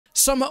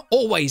Summer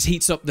always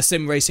heats up the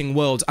sim racing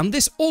world, and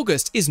this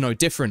August is no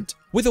different.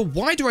 With a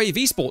wide array of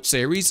esports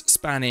series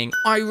spanning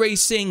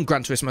iRacing,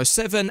 Gran Turismo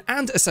 7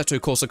 and Assetto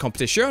Corsa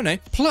Competizione,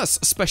 plus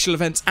special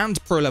events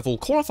and pro-level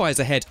qualifiers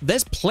ahead,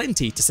 there's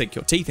plenty to sink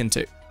your teeth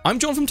into. I'm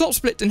John from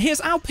TopSplit, and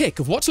here's our pick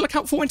of what to look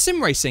out for in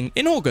sim racing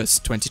in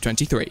August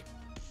 2023.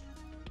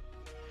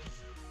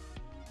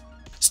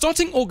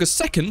 Starting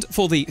August 2nd,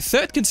 for the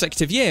third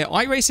consecutive year,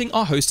 iRacing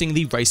are hosting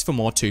the Race for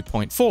More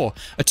 2.4,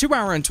 a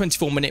 2-hour and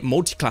 24-minute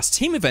multi-class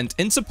team event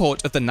in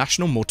support of the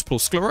National Multiple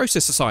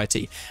Sclerosis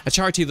Society, a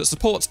charity that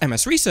supports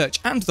MS research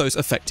and those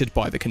affected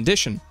by the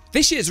condition.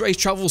 This year's race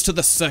travels to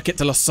the Circuit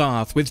de la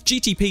Sarthe, with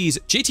GTPs,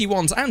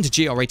 GT1s and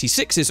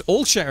GR86s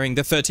all sharing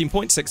the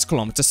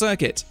 13.6km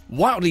circuit.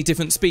 Wildly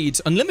different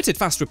speeds, unlimited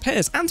fast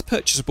repairs and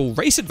purchasable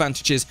race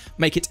advantages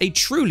make it a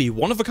truly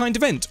one-of-a-kind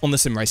event on the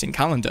sim racing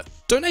calendar.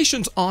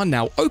 Donations are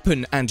now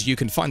open, and you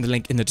can find the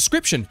link in the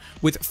description,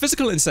 with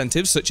physical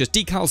incentives such as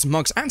decals,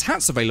 mugs and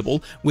hats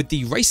available, with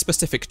the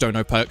race-specific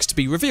dono perks to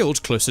be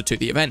revealed closer to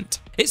the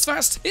event. It's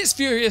fast, it's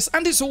furious,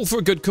 and it's all for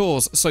a good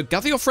cause, so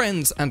gather your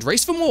friends and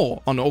race for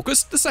more on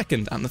August the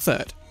 2nd and the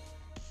 3rd.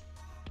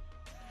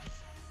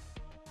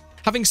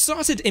 Having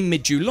started in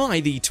mid-July,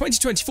 the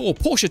 2024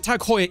 Porsche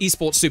Tag Heuer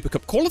Esports Super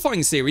Cup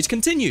qualifying series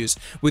continues,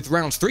 with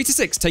rounds 3 to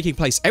 6 taking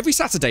place every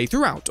Saturday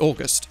throughout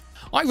August.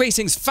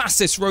 iRacing's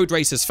fastest road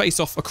racers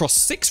face off across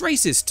 6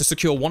 races to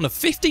secure one of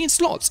 15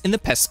 slots in the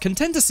PESC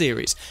Contender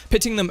Series,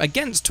 pitting them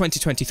against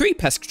 2023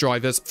 PESC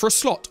drivers for a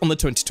slot on the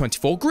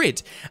 2024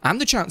 grid, and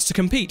the chance to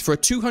compete for a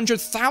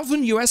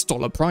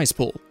 $200,000 prize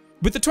pool.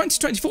 With the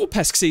 2024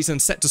 PESC season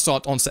set to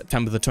start on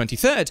September the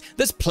 23rd,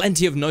 there's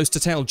plenty of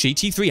nose-to-tail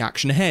GT3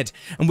 action ahead,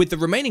 and with the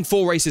remaining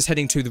 4 races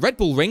heading to the Red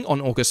Bull Ring on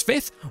August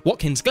 5th,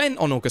 Watkins Glen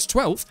on August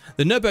 12th,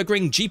 the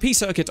Nürburgring GP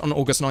circuit on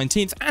August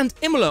 19th, and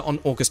Imola on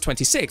August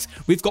 26th,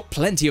 we've got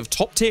plenty of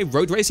top-tier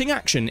road racing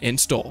action in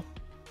store.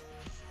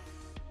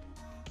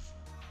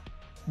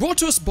 Brought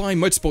to us by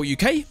Motorsport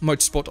UK,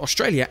 Motorsport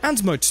Australia and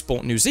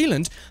Motorsport New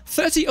Zealand,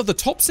 30 of the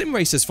top sim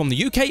racers from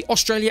the UK,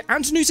 Australia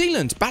and New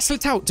Zealand battle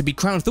it out to be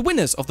crowned the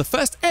winners of the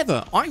first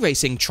ever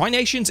iRacing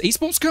Tri-Nations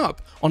Esports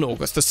Cup on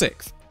August the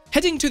 6th.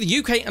 Heading to the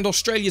UK and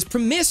Australia's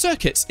premier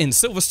circuits in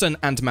Silverstone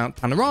and Mount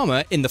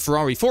Panorama in the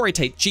Ferrari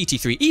 488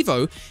 GT3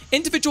 Evo,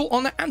 individual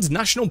honour and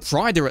national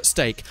pride are at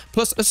stake,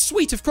 plus a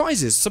suite of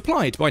prizes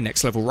supplied by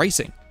Next Level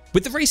Racing.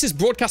 With the races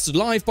broadcasted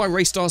live by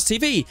Racestars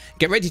TV,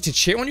 get ready to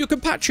cheer on your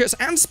compatriots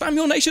and spam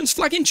your nation's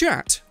flag in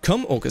chat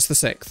come August the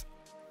 6th.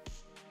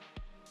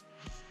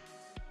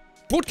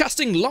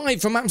 Broadcasting live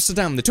from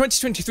Amsterdam, the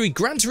 2023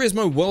 Gran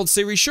Turismo World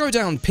Series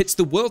Showdown pits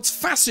the world's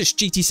fastest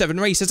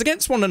GT7 racers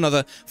against one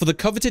another for the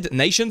coveted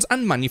Nations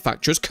and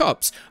Manufacturers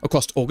Cups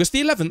across August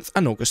the 11th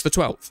and August the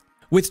 12th.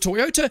 With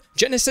Toyota,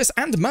 Genesis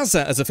and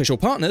Mazda as official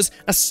partners,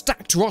 a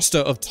stacked roster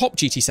of top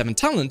GT7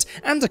 talent,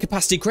 and a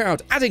capacity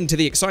crowd adding to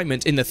the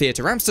excitement in the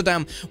Theatre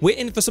Amsterdam, we're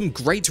in for some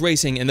great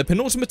racing in the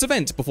penultimate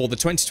event before the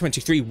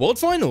 2023 World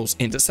Finals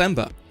in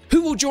December.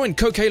 Who will join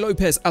Coque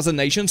Lopez as a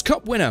Nations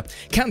Cup winner?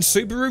 Can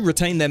Subaru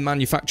retain their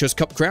Manufacturers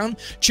Cup crown?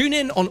 Tune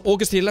in on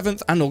August the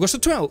 11th and August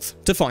the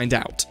 12th to find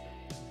out.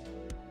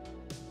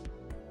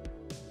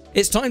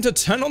 It's time to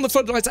turn on the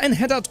floodlights and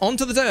head out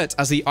onto the dirt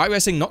as the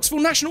iRacing Knoxville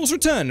Nationals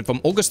return from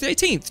August the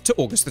 18th to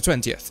August the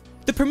 20th.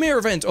 The premier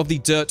event of the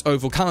Dirt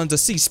Oval calendar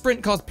sees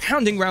sprint cars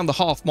pounding round the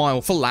half mile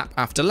for lap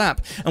after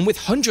lap, and with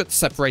hundredths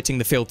separating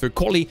the field through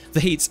quali, the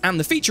heats and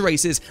the feature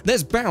races,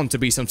 there's bound to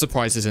be some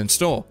surprises in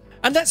store.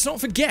 And let's not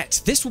forget,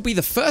 this will be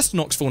the first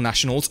Knoxville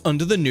Nationals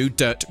under the new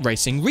Dirt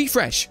Racing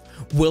refresh.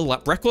 Will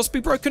lap records be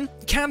broken?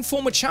 Can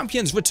former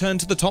champions return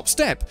to the top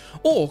step?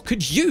 Or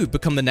could you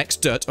become the next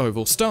Dirt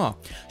Oval star?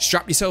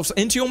 Strap yourselves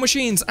into your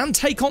machines and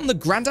take on the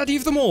granddaddy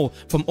of them all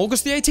from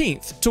August the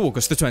 18th to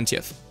August the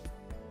 20th.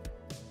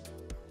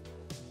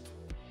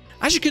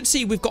 As you can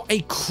see, we've got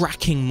a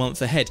cracking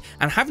month ahead,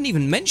 and haven't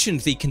even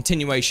mentioned the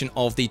continuation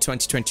of the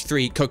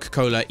 2023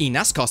 Coca-Cola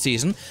eNASCAR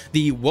season,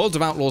 the World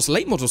of Outlaws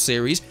Late Model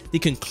Series, the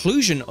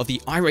conclusion of the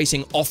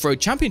iRacing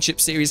Off-Road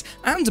Championship Series,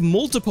 and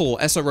multiple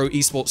SRO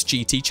Esports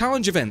GT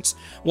Challenge events.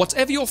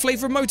 Whatever your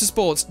flavour of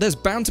motorsports, there's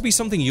bound to be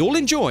something you'll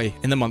enjoy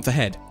in the month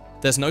ahead.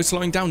 There's no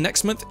slowing down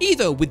next month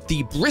either, with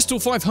the Bristol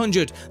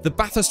 500, the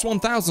Bathurst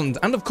 1000,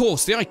 and of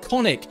course the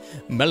iconic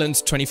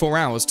Mellons 24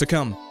 Hours to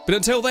come. But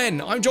until then,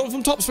 I'm John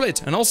from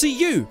TopSplit, and I'll see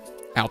you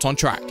out on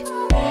track.